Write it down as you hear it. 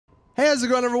Hey, how's it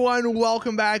going, everyone?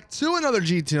 Welcome back to another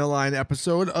GTA Online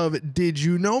episode of Did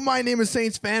You Know? My name is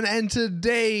Saintsfan, and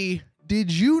today,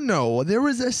 did you know there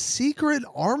was a secret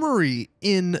armory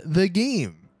in the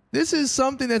game? This is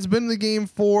something that's been in the game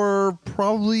for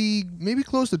probably maybe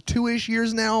close to 2-ish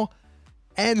years now,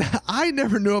 and I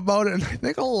never knew about it, and I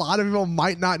think a lot of people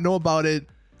might not know about it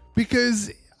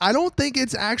because I don't think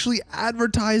it's actually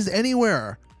advertised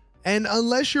anywhere. And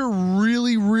unless you're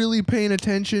really paying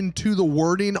attention to the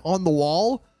wording on the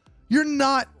wall, you're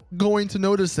not going to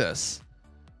notice this.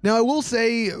 Now, I will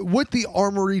say what the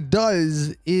armory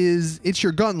does is it's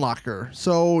your gun locker.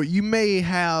 So you may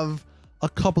have a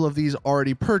couple of these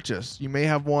already purchased. You may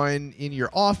have one in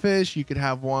your office. You could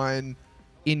have one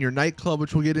in your nightclub,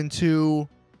 which we'll get into.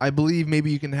 I believe maybe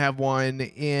you can have one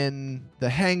in the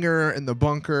hangar and the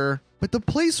bunker. But the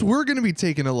place we're going to be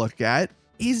taking a look at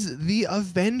is the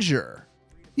Avenger.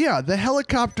 Yeah, the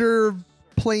helicopter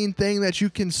plane thing that you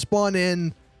can spawn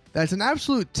in. That's an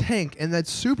absolute tank, and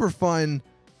that's super fun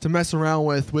to mess around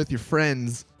with your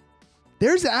friends.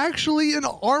 There's actually an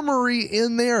armory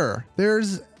in there.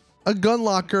 There's a gun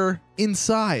locker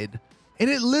inside, and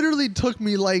it literally took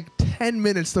me like 10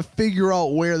 minutes to figure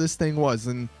out where this thing was.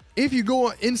 And if you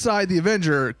go inside the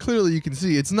Avenger, clearly you can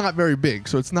see it's not very big,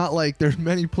 so it's not like there's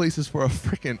many places for a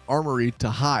freaking armory to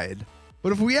hide.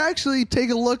 But if we actually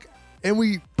take a look and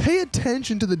we pay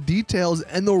attention to the details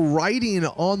and the writing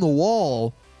on the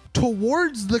wall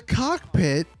towards the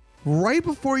cockpit, right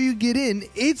before you get in,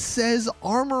 it says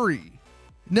Armory.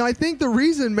 Now, I think the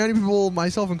reason many people,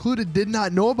 myself included, did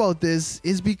not know about this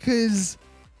is because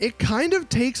it kind of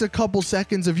takes a couple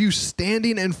seconds of you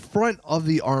standing in front of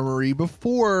the armory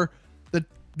before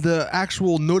the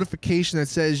actual notification that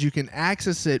says you can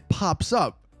access it pops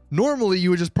up. Normally, you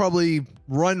would just probably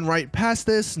run right past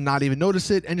this, not even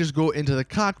notice it, and just go into the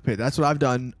cockpit. That's what I've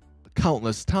done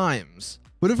countless times.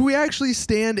 But if we actually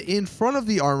stand in front of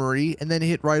the armory and then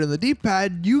hit right on the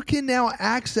D-pad, you can now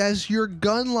access your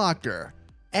gun locker.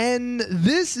 And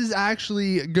this is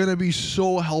actually going to be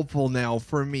so helpful now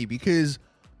for me because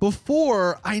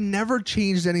before I never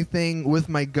changed anything with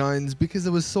my guns because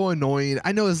it was so annoying.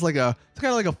 I know it's kind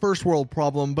of like a first world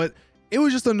problem, but it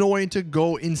was just annoying to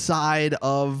go inside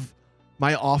of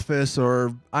my office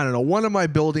or, I don't know, one of my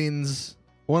buildings,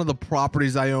 one of the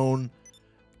properties I own,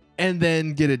 and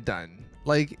then get it done.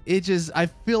 Like, I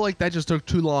feel like that just took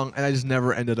too long and I just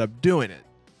never ended up doing it.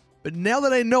 But now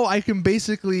that I know I can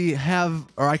basically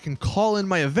I can call in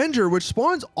my Avenger, which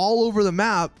spawns all over the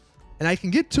map, and I can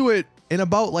get to it in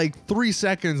about like 3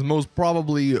 seconds, most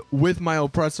probably with my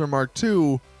Oppressor Mark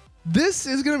II. This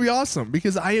is going to be awesome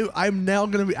because I'm now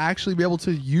going to actually be able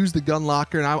to use the gun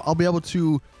locker, and I'll be able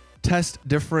to test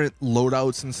different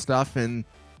loadouts and stuff and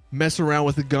mess around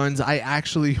with the guns I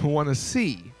actually want to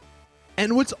see.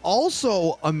 And what's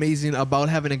also amazing about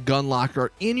having a gun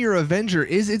locker in your Avenger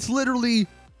is it's literally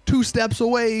 2 steps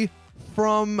away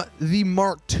from the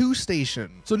Mark II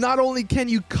station. So not only can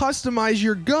you customize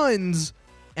your guns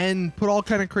and put all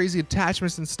kind of crazy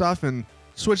attachments and stuff and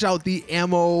switch out the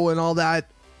ammo and all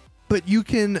that, but you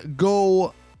can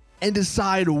go and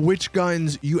decide which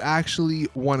guns you actually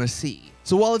want to see.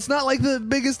 So while it's not like the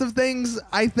biggest of things,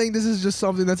 I think this is just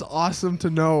something that's awesome to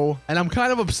know. And I'm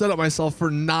kind of upset at myself for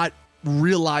not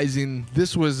realizing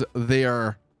this was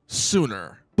there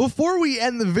sooner. Before we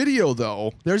end the video,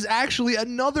 though, there's actually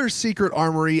another secret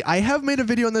armory. I have made a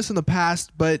video on this in the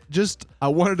past, but I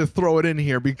wanted to throw it in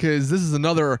here because this is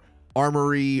another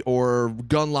armory or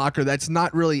gun locker that's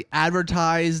not really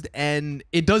advertised and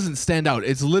it doesn't stand out.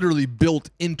 It's literally built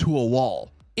into a wall.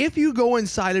 If you go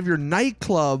inside of your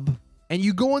nightclub and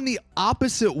you go on the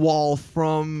opposite wall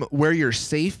from where your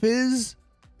safe is,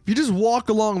 if you just walk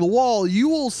along the wall, you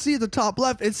will see at the top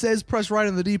left, it says press right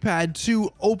on the D-pad to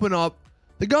open up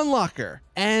the gun locker.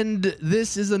 And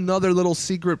this is another little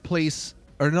secret place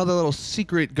or another little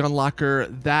secret gun locker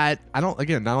that I don't think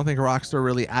Rockstar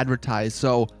really advertised.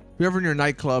 So if you're ever in your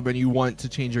nightclub and you want to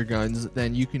change your guns,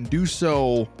 then you can do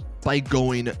so by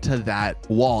going to that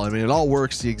wall. I mean, it all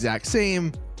works the exact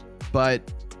same, but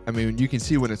I mean, you can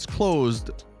see when it's closed,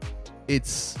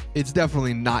 it's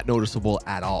definitely not noticeable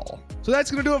at all. So that's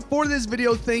going to do it for this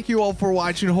video. Thank you all for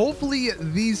watching. Hopefully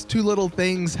these 2 little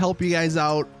things help you guys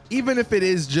out, even if it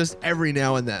is just every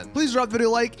now and then. Please drop the video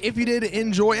a like if you did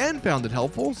enjoy and found it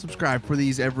helpful. Subscribe for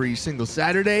these every single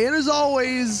Saturday. And as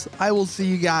always, I will see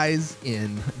you guys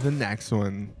in the next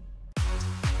one.